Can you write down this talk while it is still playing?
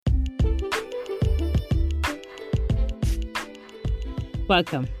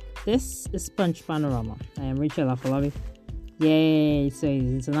Welcome. This is Punch Panorama. I am Rachel Afolabi. Yay! So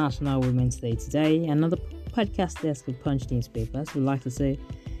it's International Women's Day today. Another podcast desk with Punch newspapers. We'd like to say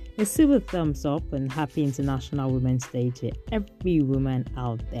a super thumbs up and happy International Women's Day to every woman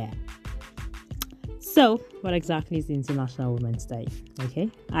out there. So, what exactly is the International Women's Day? Okay,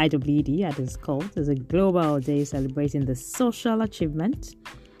 IWD, as it's called, is a global day celebrating the social achievement,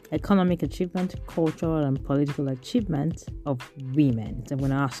 economic achievement, cultural and political achievement of women. So I'm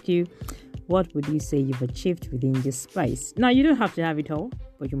going to ask you, what would you say you've achieved within this space? Now, you don't have to have it all,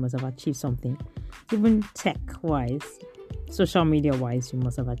 but you must have achieved something. Even tech-wise, social media-wise, you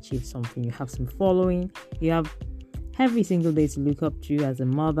must have achieved something. You have some following. You have every single day to look up to as a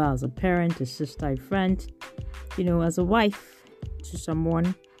mother, as a parent, a sister, a friend, as a wife to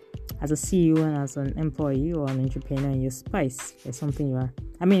someone, as a CEO and as an employee or an entrepreneur in your space. There's something you are.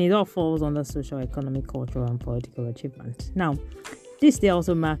 It all falls under social, economic, cultural, and political achievement. Now, this day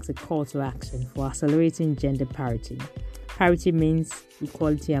also marks a call to action for accelerating gender parity. Parity means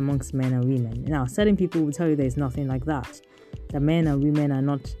equality amongst men and women. Now, certain people will tell you there's nothing like that. That men and women are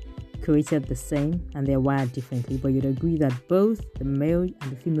not created the same and they're wired differently, but you'd agree that both the male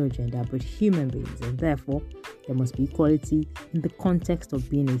and the female gender are both human beings, and therefore there must be equality in the context of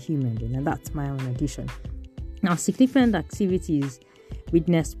being a human being, and that's my own addition. Now, significant activities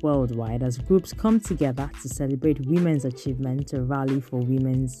witnessed worldwide as groups come together to celebrate women's achievement, to rally for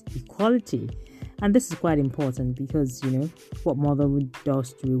women's equality. And this is quite important because, what motherhood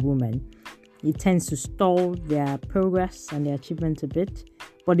does to a woman, it tends to stall their progress and their achievement a bit,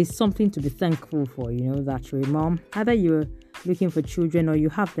 but it's something to be thankful for, that you're a mom. Either you're looking for children or you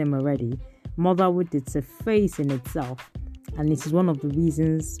have them already. Motherhood, it's a phase in itself. And it is one of the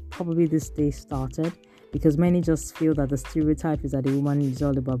reasons probably this day started, because many just feel that the stereotype is that a woman is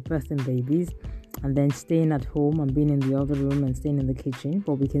all about birthing babies and then staying at home and being in the other room and staying in the kitchen.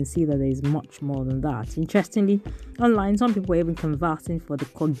 But we can see that there is much more than that. Interestingly, online, some people are even conversing for the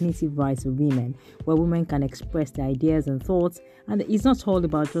cognitive rights of women, where women can express their ideas and thoughts. And it's not all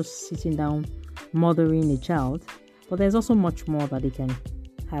about just sitting down, mothering a child, but there's also much more that it can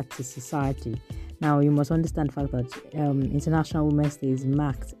add to society. Now, you must understand the fact that International Women's Day is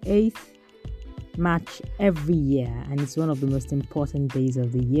marked 8th March every year, and it's one of the most important days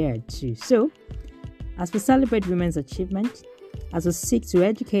of the year too. So, as we celebrate women's achievement, as we seek to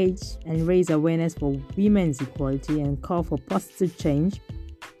educate and raise awareness for women's equality and call for positive change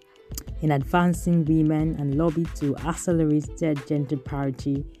in advancing women and lobby to accelerate their gender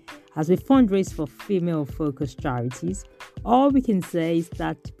parity, as we fundraise for female-focused charities, all we can say is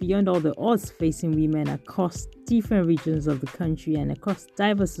that beyond all the odds facing women across different regions of the country and across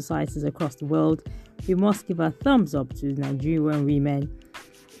diverse societies across the world, we must give a thumbs up to Nigerian women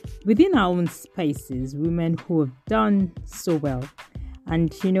within our own spaces, women who have done so well.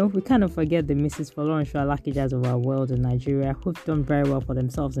 And, we kind of forget the Mrs. Folorunsho Alakijas of our world in Nigeria, who've done very well for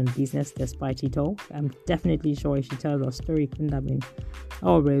themselves in business despite it all. I'm definitely sure if she tells her story, it couldn't have been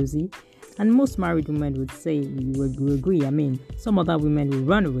all rosy. And most married women would say, you would agree. Some other women will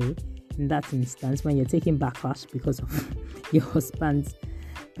run away in that instance when you're taking backlash because of your husband's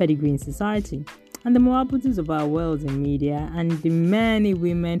pedigree in society. And the Moabutus of our world in media, and the many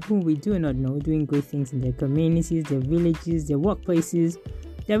women whom we do not know doing great things in their communities, their villages, their workplaces,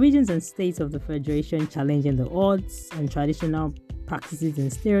 their regions and states of the Federation, challenging the odds and traditional practices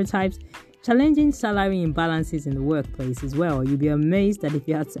and stereotypes, challenging salary imbalances in the workplace as well. You'll be amazed that if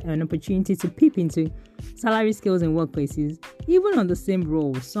you had an opportunity to peep into salary scales in workplaces, even on the same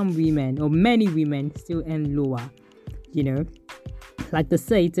role, some women or many women still earn lower, Like they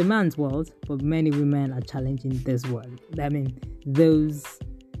say, it's a man's world, but many women are challenging this world.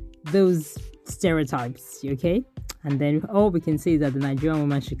 Those stereotypes, okay? And then all we can say is that the Nigerian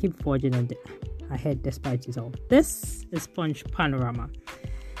woman should keep forging ahead despite it all. This is Punch Panorama.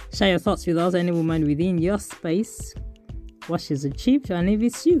 Share your thoughts with us, any woman within your space, what she's achieved, and if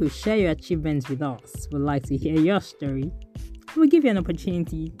it's you, share your achievements with us. We'd like to hear your story. We'll give you an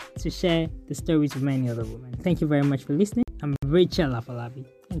opportunity to share the stories of many other women. Thank you very much for listening. I'm Rachel Afolabi.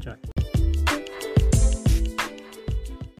 Enjoy.